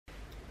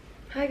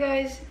Hi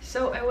guys,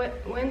 so I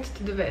went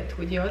to the vet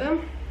with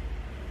Yoda.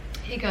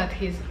 He got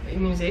his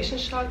immunization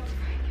shot.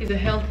 He's a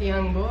healthy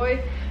young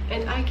boy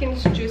and I can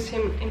introduce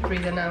him in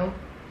Frida now.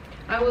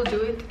 I will do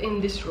it in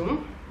this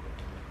room,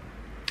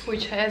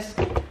 which has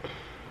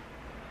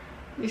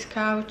this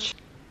couch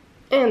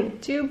and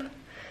tube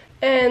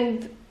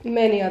and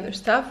many other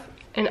stuff,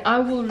 and I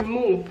will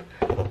remove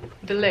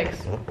the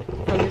legs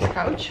from this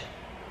couch,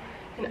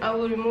 and I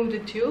will remove the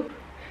tube,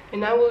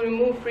 and I will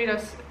remove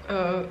Frida's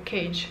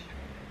cage.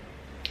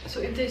 So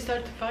if they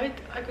start to fight,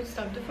 I could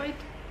stop the fight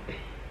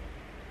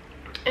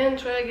and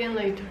try again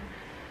later.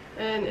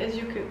 And as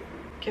you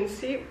can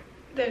see,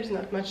 there's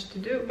not much to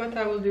do, but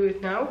I will do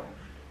it now.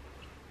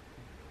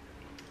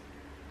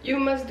 You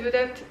must do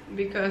that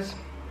because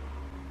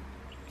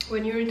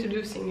when you're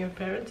introducing your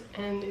ferret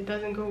and it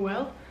doesn't go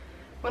well,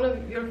 one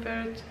of your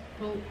ferrets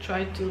will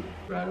try to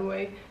run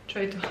away,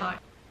 try to hide.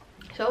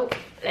 So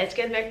let's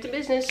get back to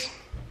business.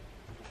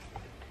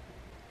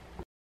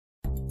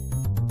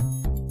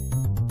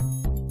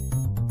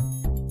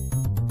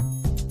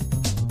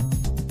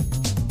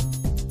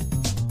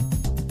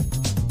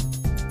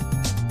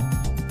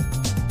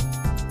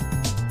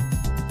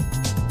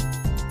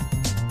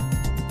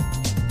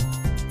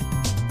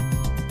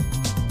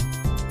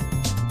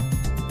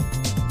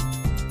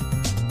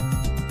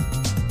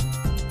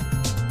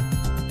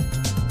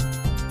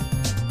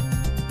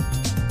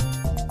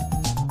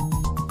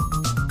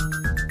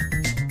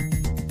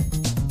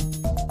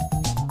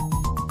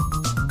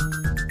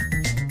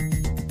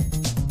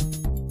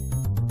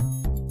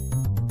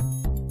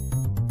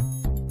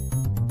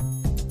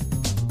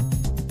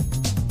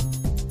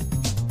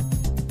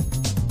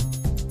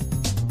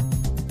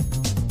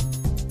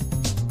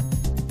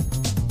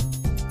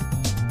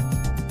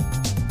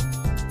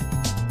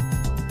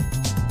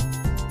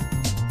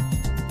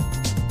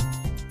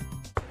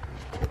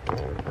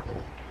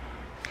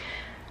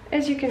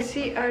 As you can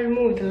see, I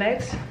removed the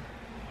legs.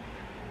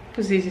 It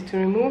was easy to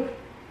remove.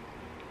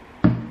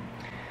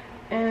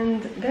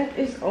 And that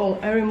is all.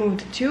 I removed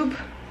the tube.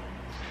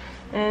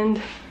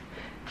 And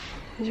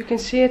as you can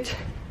see it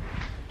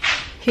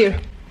here,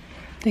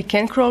 they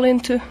can crawl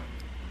into.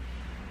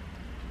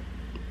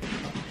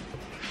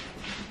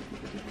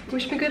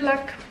 Wish me good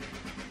luck.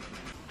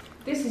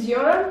 This is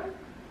Yoda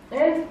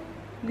and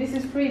this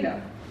is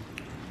Frida.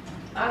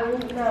 I will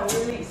now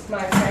release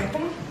my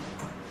Kraken.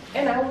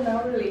 And I will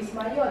now release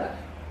my Yoda.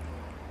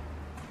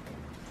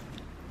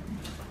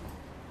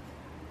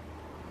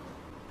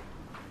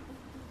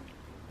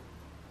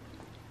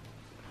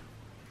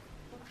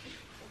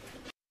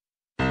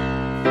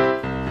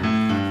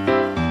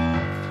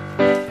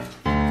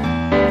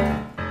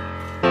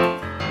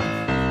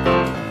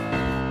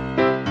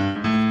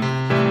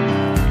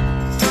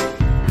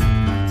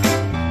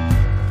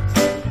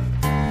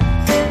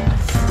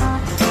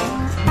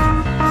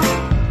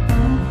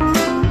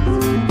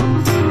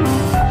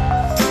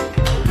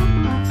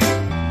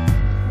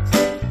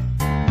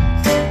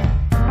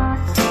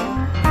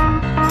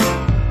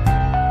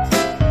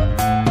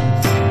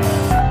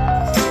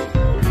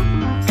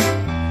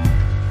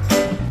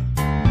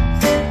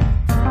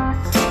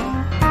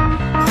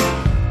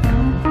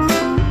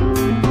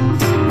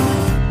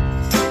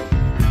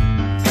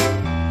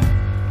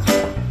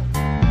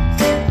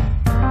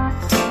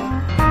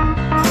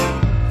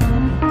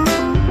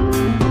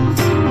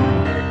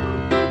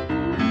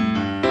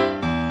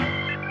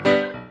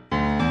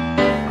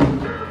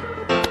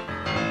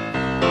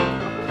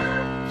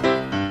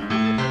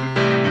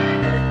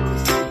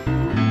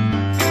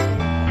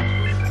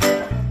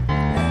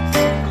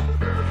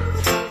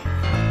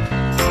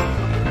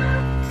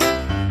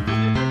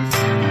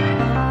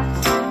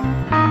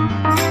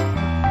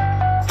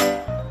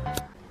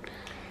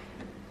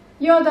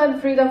 Yoda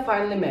and Frida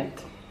finally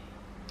met.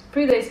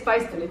 Frida is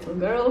feisty little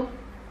girl,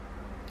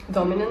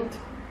 dominant.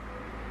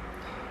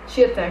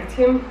 She attacked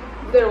him.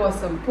 There was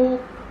some poop,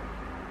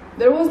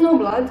 there was no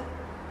blood,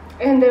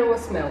 and there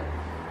was smell.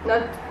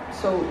 Not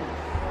so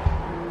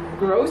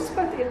gross,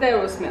 but there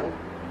was smell.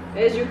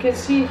 As you can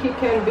see, he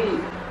can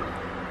be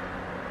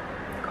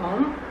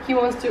calm. He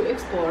wants to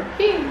explore.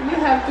 You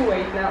have to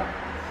wait now.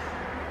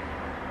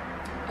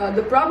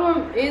 The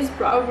problem is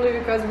probably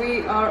because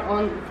we are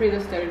on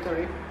Frida's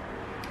territory.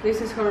 This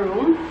is her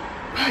room,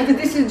 but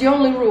this is the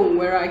only room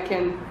where I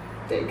can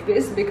take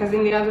this, because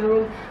in the other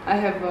room I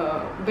have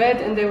a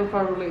bed and they will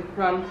probably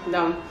run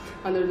down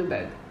under the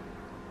bed.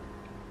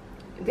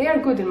 They are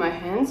good in my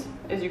hands,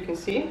 as you can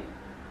see.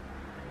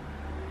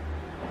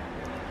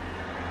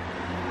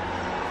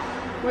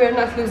 We are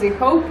not losing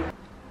hope.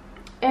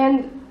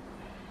 And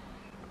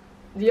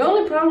the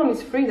only problem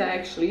is Frida,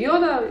 actually.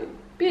 Yoda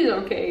is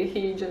okay,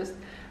 he just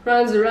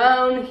runs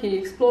around, he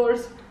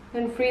explores,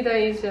 and Frida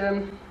is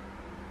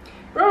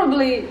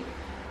probably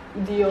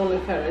the only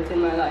ferret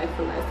in my life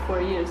for the last 4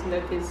 years, and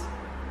that is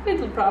a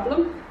little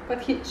problem,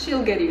 but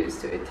she'll get used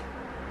to it.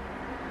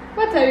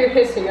 What are you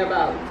hissing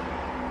about?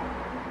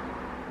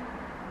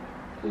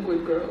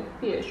 Good girl.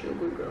 Yes, you're a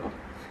good girl.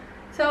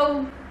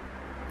 So,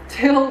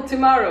 till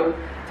tomorrow.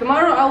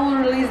 Tomorrow I will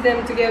release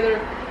them together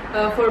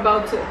for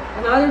about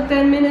another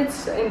 10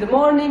 minutes in the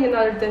morning,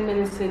 another 10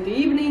 minutes in the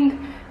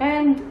evening,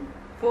 and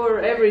for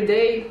every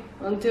day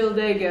until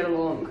they get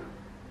along.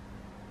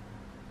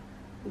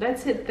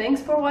 That's it.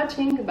 Thanks for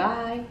watching.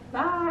 Bye.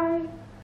 Bye.